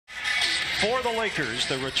For the Lakers,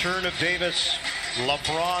 the return of Davis.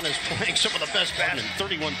 LeBron is playing some of the best basketball.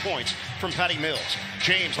 31 points from Patty Mills.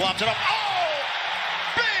 James lobs it up. Oh!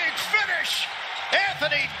 Big finish!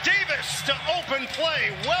 Anthony Davis to open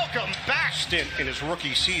play. Welcome back. Stint in his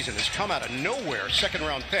rookie season has come out of nowhere. Second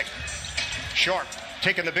round pick. Sharp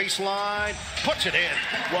taking the baseline, puts it in.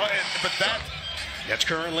 Well, but that's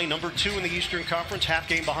currently number 2 in the Eastern Conference. Half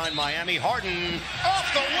game behind Miami. Harden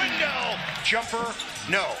off the window. Jumper,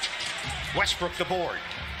 no. Westbrook the board.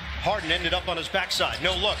 Harden ended up on his backside.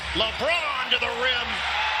 No look. LeBron to the rim.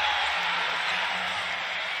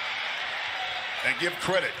 And give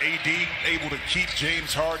credit, AD able to keep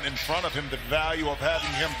James Harden in front of him, the value of having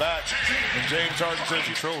him back. And James Harden says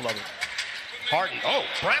control of it. Harden, oh,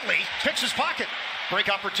 Bradley picks his pocket. Break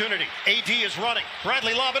opportunity. AD is running.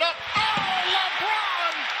 Bradley lob it up. Oh, LeBron!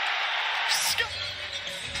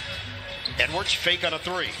 Edwards fake on a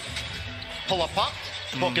 3. Pull up pop,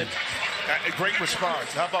 book it. A great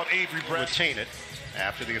response. How about Avery Bradley? Retain it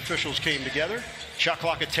after the officials came together. Shot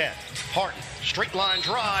clock at 10. Harden, straight line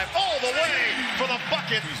drive all the way for the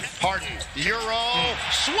bucket. Harden, Euro,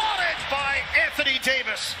 swatted by Anthony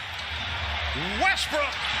Davis.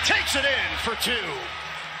 Westbrook takes it in for 2.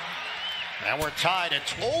 And we're tied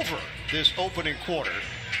at over this opening quarter.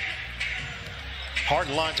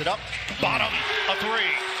 Harden lines it up. Bottom, a 3.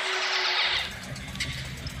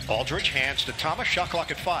 Aldridge hands to Thomas. Shot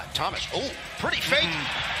clock at 5. Thomas, oh, pretty fake.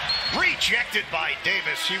 Rejected by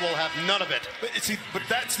Davis. He will have none of it. But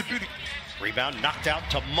that's the beauty. Rebound knocked out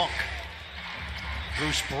to Monk.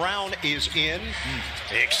 Bruce Brown is in.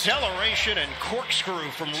 Acceleration and corkscrew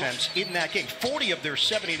from attempts in that game. 40 of their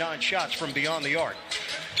 79 shots from beyond the arc.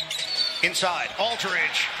 Inside,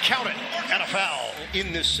 Aldridge, count it, and a foul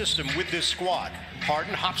in this system with this squad.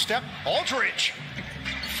 Harden, hop step, Aldridge.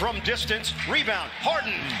 From distance, rebound,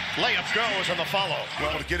 Harden. Layup goes on the follow.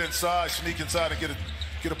 Well, to get inside, sneak inside, and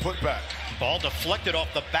get a putback. Ball deflected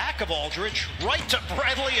off the back of Aldridge, right to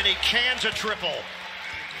Bradley, and he cans a triple.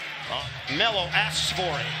 Melo asks for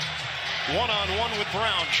it. One-on-one with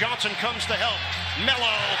Brown. Johnson comes to help.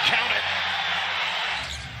 Melo, count it.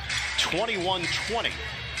 21-20.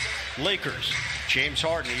 Lakers. James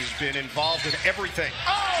Harden, he's been involved in everything.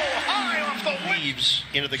 Oh, high off the leaves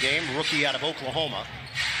into the game. Rookie out of Oklahoma.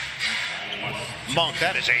 Monk,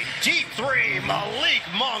 that is a deep 3. Malik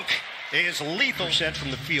Monk is lethal. Percent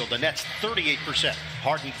from the field. The Nets 38%.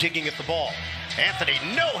 Harden digging at the ball. Anthony,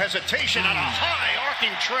 no hesitation on a high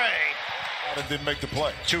arcing tray. Harden didn't make the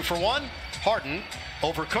play. 2 for 1. Harden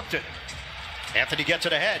overcooked it. Anthony gets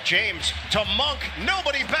it ahead. James to Monk.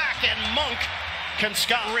 Nobody back, and Monk can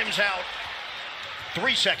scout. Rims out.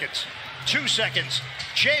 3 seconds. 2 seconds.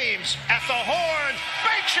 James at the horn.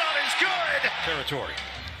 Bank shot is good. Territory.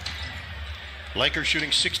 Lakers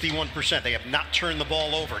shooting 61%. They have not turned the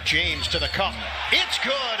ball over. James to the cup. It's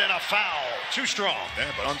good, and a foul. Too strong. Yeah,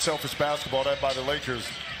 but unselfish basketball that by the Lakers.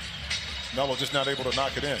 Melo just not able to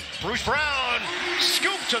knock it in. Bruce Brown,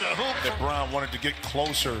 scoop to the hoop. That Brown wanted to get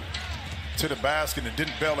closer to the basket and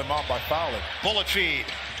didn't bail him out by fouling. Bullet feed.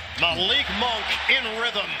 Malik Monk in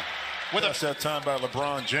rhythm. With That's that time by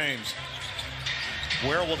LeBron James.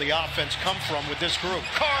 Where will the offense come from with this group?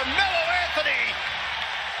 Carmelo Anthony.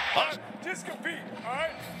 Just compete, all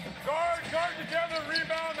right? Guard together,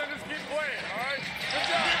 rebound, and just keep playing, all right? Good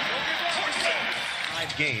job. Don't get down.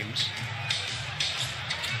 5 games.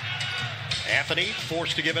 Anthony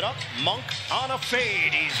forced to give it up. Monk on a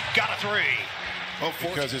fade. He's got a 3. Oh,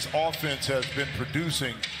 because his offense has been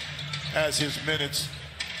producing as his minutes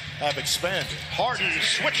have expanded. Harden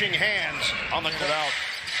switching hands on the out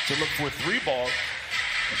to look for a 3 ball.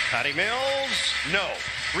 Patty Mills, no.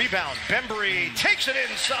 Rebound, Bembry takes it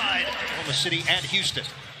inside. Oklahoma City and Houston.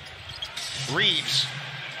 Reeves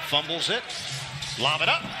fumbles it. Lob it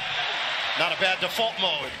up. Not a bad default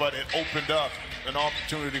mode. But it opened up an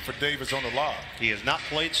opportunity for Davis on the lob. He has not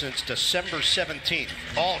played since December 17th.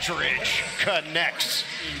 Aldridge connects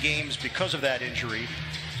in games because of that injury.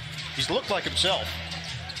 He's looked like himself.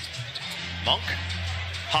 Monk,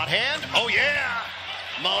 hot hand. Oh, yeah.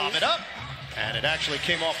 Lob it up. And it actually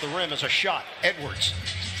came off the rim as a shot. Edwards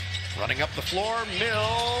running up the floor.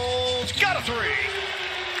 Mills got a 3.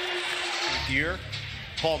 Here,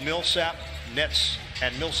 Paul Millsap, Nets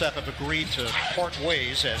and Millsap have agreed to part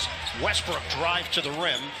ways as Westbrook drives to the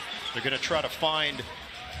rim. They're going to try to find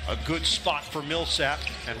a good spot for Millsap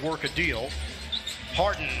and work a deal.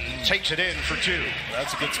 Harden takes it in for 2.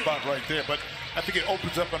 That's a good spot right there. But I think it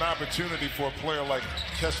opens up an opportunity for a player like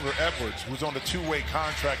Kessler Edwards, who's on the 2-way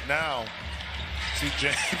contract now. See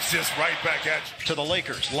James just right back at you. To the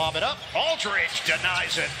Lakers. Lob it up. Aldridge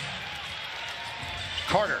denies it.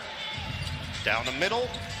 Carter down the middle.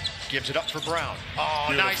 Gives it up for Brown. Oh,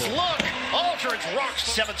 Beautiful. nice look. Aldridge rocks.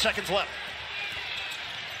 7 seconds left.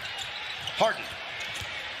 Harden.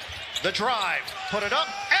 The drive. Put it up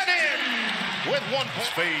and in with 1 point.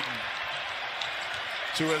 Fading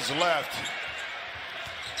to his left.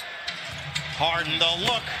 Harden, the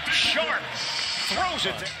look. Sharp. Throws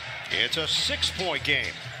it. It's a 6-point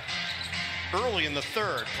game. Early in the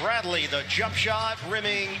third. Bradley, the jump shot,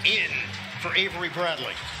 rimming in for Avery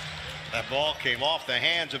Bradley. That ball came off the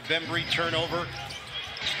hands of Bembry. Turnover.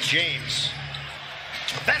 James.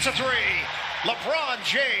 That's a three. LeBron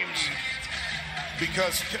James.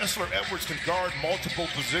 Because Kessler Edwards can guard multiple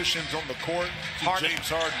positions on the court. Harden. James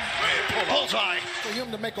Harden. Bullseye. For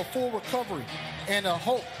him to make a full recovery and a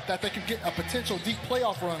hope that they can get a potential deep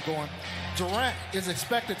playoff run going, Durant is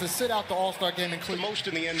expected to sit out the All-Star game in The Cleveland. most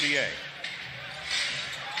in the NBA.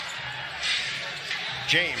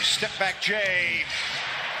 James, step back J.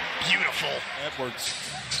 Beautiful. Edwards.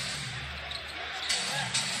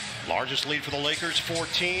 Largest lead for the Lakers,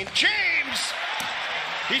 14. James!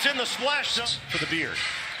 He's in the splash zone for the beard.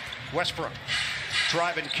 Westbrook,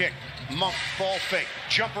 drive and kick. Monk, ball fake.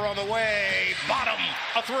 Jumper on the way. Bottom,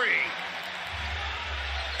 a three.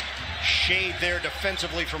 Shade there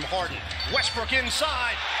defensively from Harden. Westbrook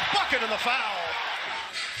inside. Bucket and the foul.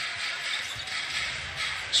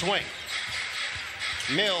 Swing.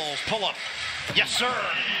 Mills, pull up. Yes, sir.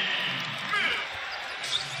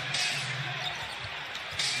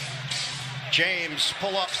 James,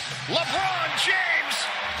 pull up. LeBron James!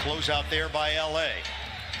 Close out there by LA.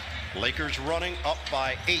 Lakers running up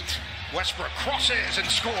by 8. Westbrook crosses and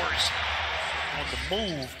scores. On the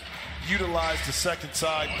move, utilize the second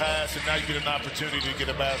side pass, and now you get an opportunity to get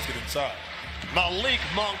a basket inside. Malik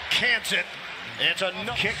Monk cants it. It's a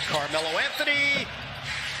kick. Carmelo Anthony.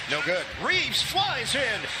 No good. Reeves flies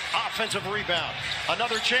in. Offensive rebound.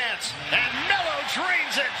 Another chance. And Melo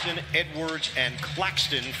drains it. And Edwards and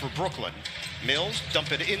Claxton for Brooklyn. Mills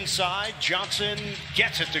dump it inside. Johnson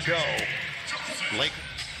gets it to go. Lake.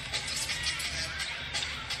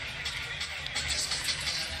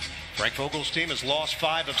 Frank Vogel's team has lost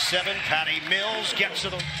 5 of 7. Patty Mills gets to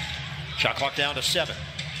the shot clock down to 7.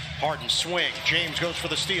 Harden swing. James goes for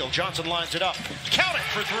the steal. Johnson lines it up. Count it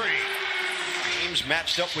for 3. James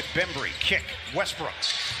matched up with Bembry. Kick. Westbrook.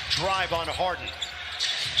 Drive on Harden.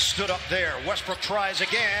 Stood up there. Westbrook tries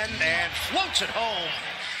again and floats it home.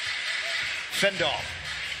 Fendoff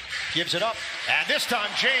gives it up. And this time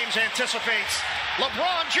James anticipates.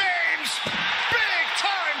 LeBron James. Big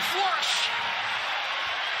time flush.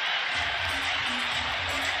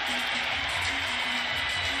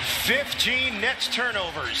 $15 Nets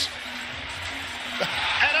turnovers.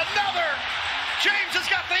 And another. James has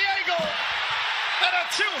got the angle. And a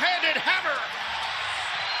two-handed hammer.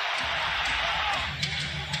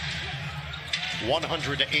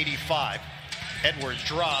 100-85. Edwards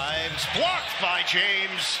drives. Blocked by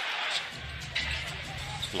James.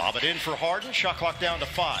 Lob it in for Harden. Shot clock down to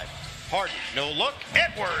 5. Harden, no look.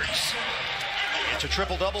 Edwards. It's a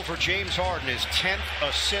triple-double for James Harden. His 10th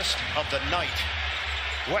assist of the night.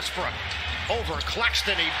 Westbrook over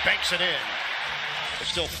Claxton. He banks it in. There's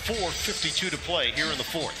still 4:52 to play here in the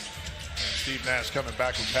fourth. Steve Nash coming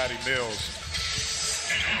back with Patty Mills.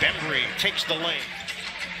 Bembry takes the lane.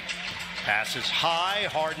 Passes high.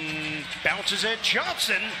 Harden bounces it.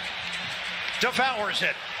 Johnson devours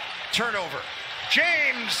it. Turnover.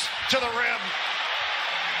 James to the rim.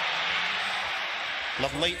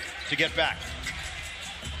 Love late to get back.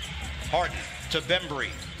 Harden to Bembry.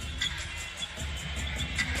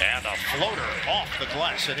 And a floater off the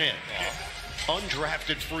glass and in.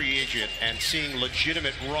 Undrafted free agent and seeing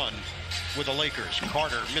legitimate run with the Lakers.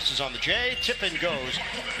 Carter misses on the J. Tip in goes.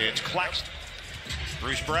 It's Claxton.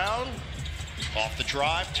 Bruce Brown off the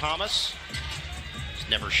drive. Thomas is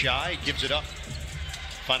never shy. Gives it up.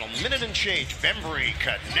 Final minute and change. Bembry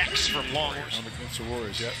connects from long. I'm against the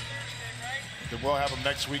Warriors yet. Then we'll have them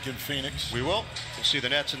next week in Phoenix. We will. We'll see the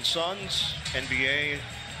Nets and Suns. NBA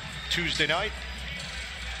Tuesday night.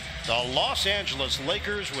 The Los Angeles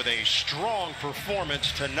Lakers with a strong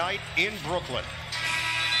performance tonight in Brooklyn.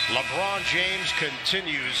 LeBron James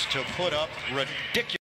continues to put up ridiculous.